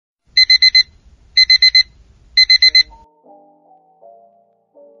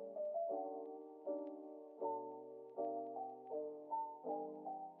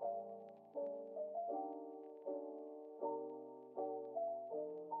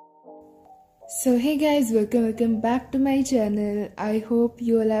So hey guys, welcome back to my channel. I hope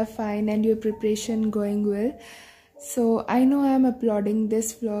you all are fine and your preparation going well. So I know I am uploading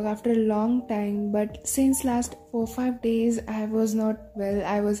this vlog after a long time, but since last 4-5 days I was not well.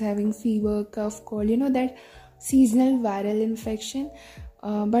 I was having fever, cough, cold, that seasonal viral infection.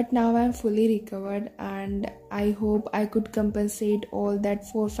 But now I am fully recovered and I hope I could compensate all that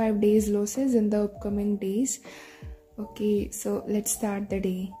 4-5 days losses in the upcoming days. Okay, so let's start the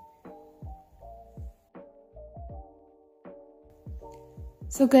day.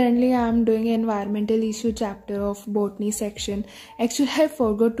 So currently I am doing environmental issue chapter of botany section. Actually I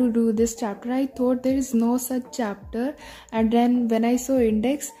forgot to do this chapter. I thought there is no such chapter, and then when I saw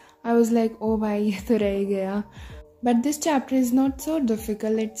index I was like, oh bhai, ye to reh gaya. But this chapter is not so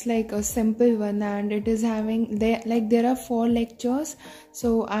difficult. It's like a simple one, and it is having there are 4 lectures.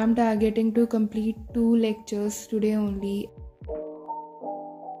 So I am targeting to complete 2 lectures today only.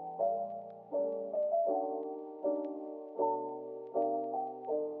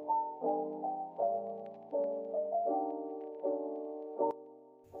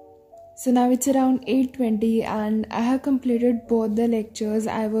 So now it's around 8:20 and I have completed both the lectures.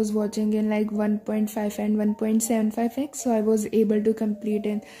 I was watching in like 1.5 and 1.75x, so I was able to complete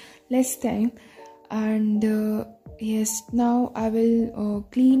in less time. And yes, now I will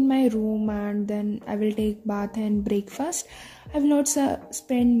clean my room and then I will take bath and breakfast. I will not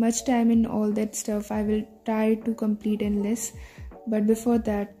spend much time in all that stuff. I will try to complete in less. But before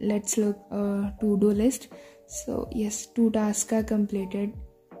that, let's look to-do list. So yes, 2 tasks are completed.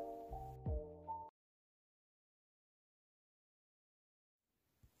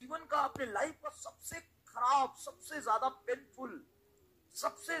 जीवन का अपने life का सबसे खराब, सबसे ज्यादा painful,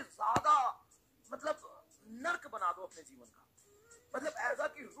 सबसे ज्यादा नर्क बना दो अपने जीवन का। ऐसा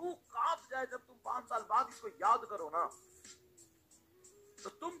कि रूह कांप जाए जब तुम 5 साल बाद इसको याद करो ना, तो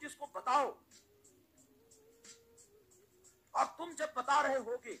तुम जिसको बताओ और तुम जब बता रहे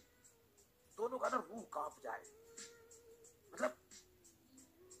होगे, दोनों का ना रूह कांप जाए।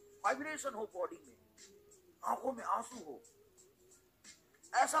 वाइब्रेशन हो बॉडी में, आंखों में आंसू हो,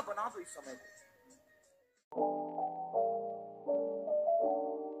 ऐसा बना दो इस समय को।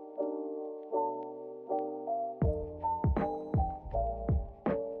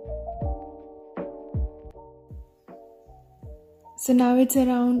 So now it's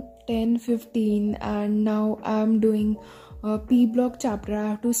around 10:15 and now I'm doing a P block chapter. I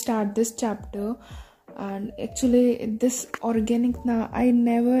have to start this chapter. And actually this organic I'm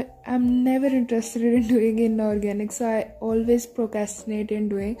never interested in doing inorganic, so I always procrastinate in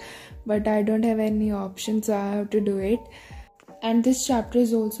doing, but I don't have any option, so I have to do it. And this chapter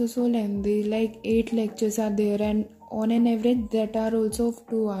is also so lengthy, like 8 lectures are there, and on an average that are also of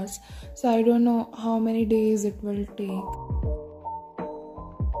 2 hours, so I don't know how many days it will take.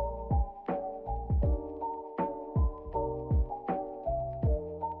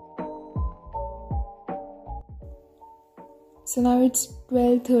 So now it's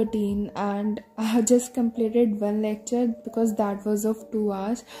 12:13 and I have just completed 1 lecture because that was of 2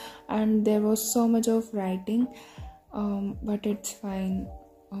 hours and there was so much of writing, but it's fine.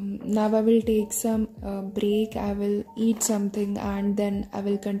 Now I will take some break, I will eat something and then I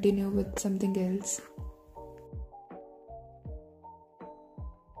will continue with something else.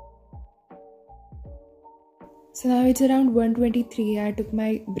 So now it's around 1:23. I took my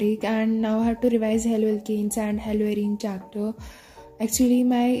break and now I have to revise haloalkanes and haloarine chapter. Actually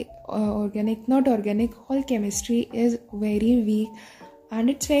my whole chemistry is very weak,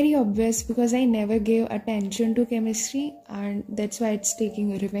 and it's very obvious because I never gave attention to chemistry, and that's why it's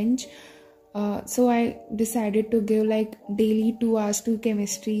taking revenge. So I decided to give like daily 2 hours to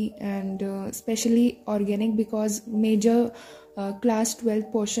chemistry and especially organic, because major class 12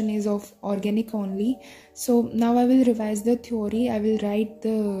 portion is of organic only. So now I will revise the theory, I will write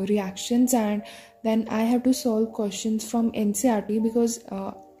the reactions, and then I have to solve questions from NCERT because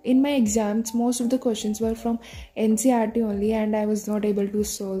in my exams most of the questions were from NCERT only and I was not able to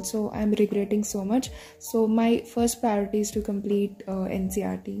solve, so I'm regretting so much. So my first priority is to complete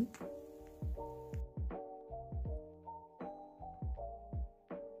NCERT.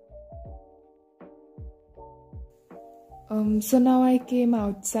 So now I came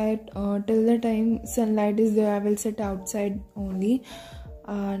outside. Till the time sunlight is there I will sit outside only,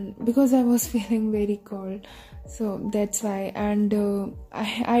 and because I was feeling very cold, so that's why. And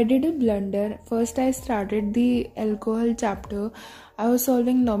I did a blunder. First I started the alcohol chapter. I was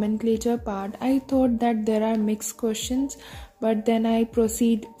solving nomenclature part. I thought that there are mixed questions, but then I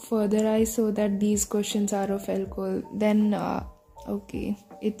proceed further. I saw that these questions are of alcohol. Then okay,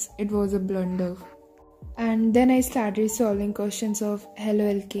 it was a blunder. And then I started solving questions of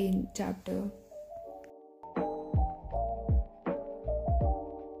haloalkane chapter.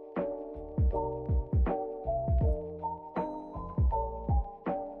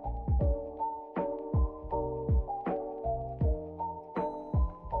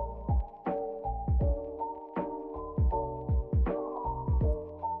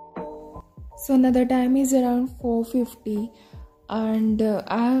 So now the time is around 4:50 and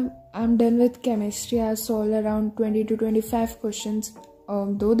I'm done with chemistry. I solved around 20 to 25 questions,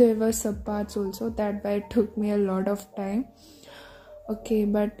 though there were subparts also, that why it took me a lot of time. Okay,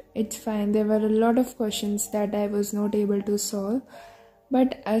 but it's fine. There were a lot of questions that I was not able to solve,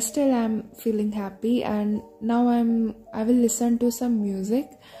 but still I'm feeling happy. And now I will listen to some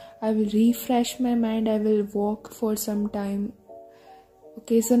music. I will refresh my mind. I will walk for some time.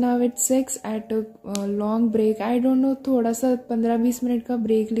 Okay, so now it's 6. I took a long break. I don't know, थोड़ा सा 15-20 minute का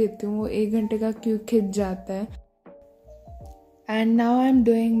break लेती हूँ, 1 घंटे का क्यों खिंच जाता है. And now I'm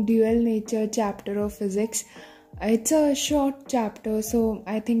doing dual nature chapter of physics. It's a short chapter, so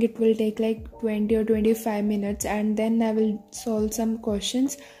I think it will take like 20 or 25 minutes, and then I will solve some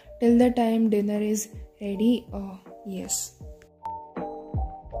questions till the time dinner is ready. Oh yes.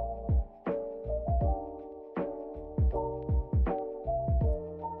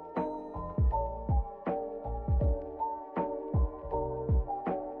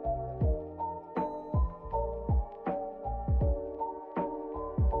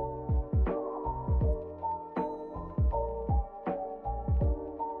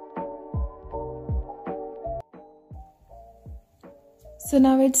 So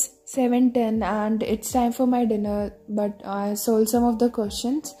now it's 7:10 and it's time for my dinner, but I solved some of the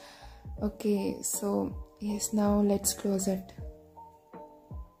questions. Okay, so yes, now let's close it.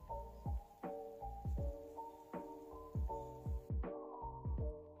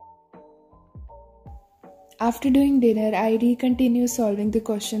 After doing dinner, I continue solving the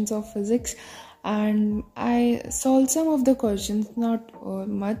questions of physics, and I solved some of the questions, not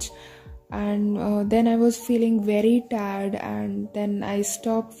much. And then I was feeling very tired, and then I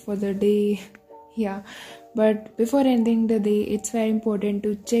stopped for the day. Yeah, but before ending the day, it's very important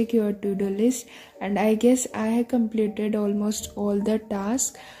to check your to-do list, and I guess I have completed almost all the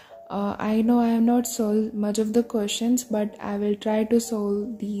tasks. I know I have not solved much of the questions, but I will try to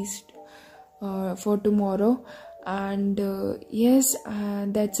solve these for tomorrow. And yes,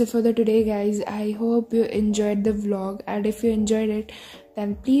 that's it for the today, guys. I hope you enjoyed the vlog, and if you enjoyed it,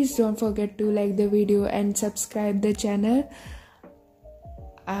 then please don't forget to like the video and subscribe the channel.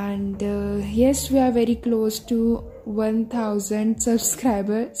 And yes, we are very close to 1000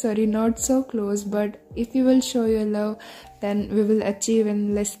 subscribers. Sorry, not so close, but if you will show your love, then we will achieve in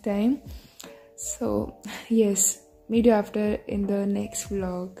less time. So yes, meet you after in the next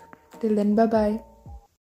vlog. Till then, bye bye.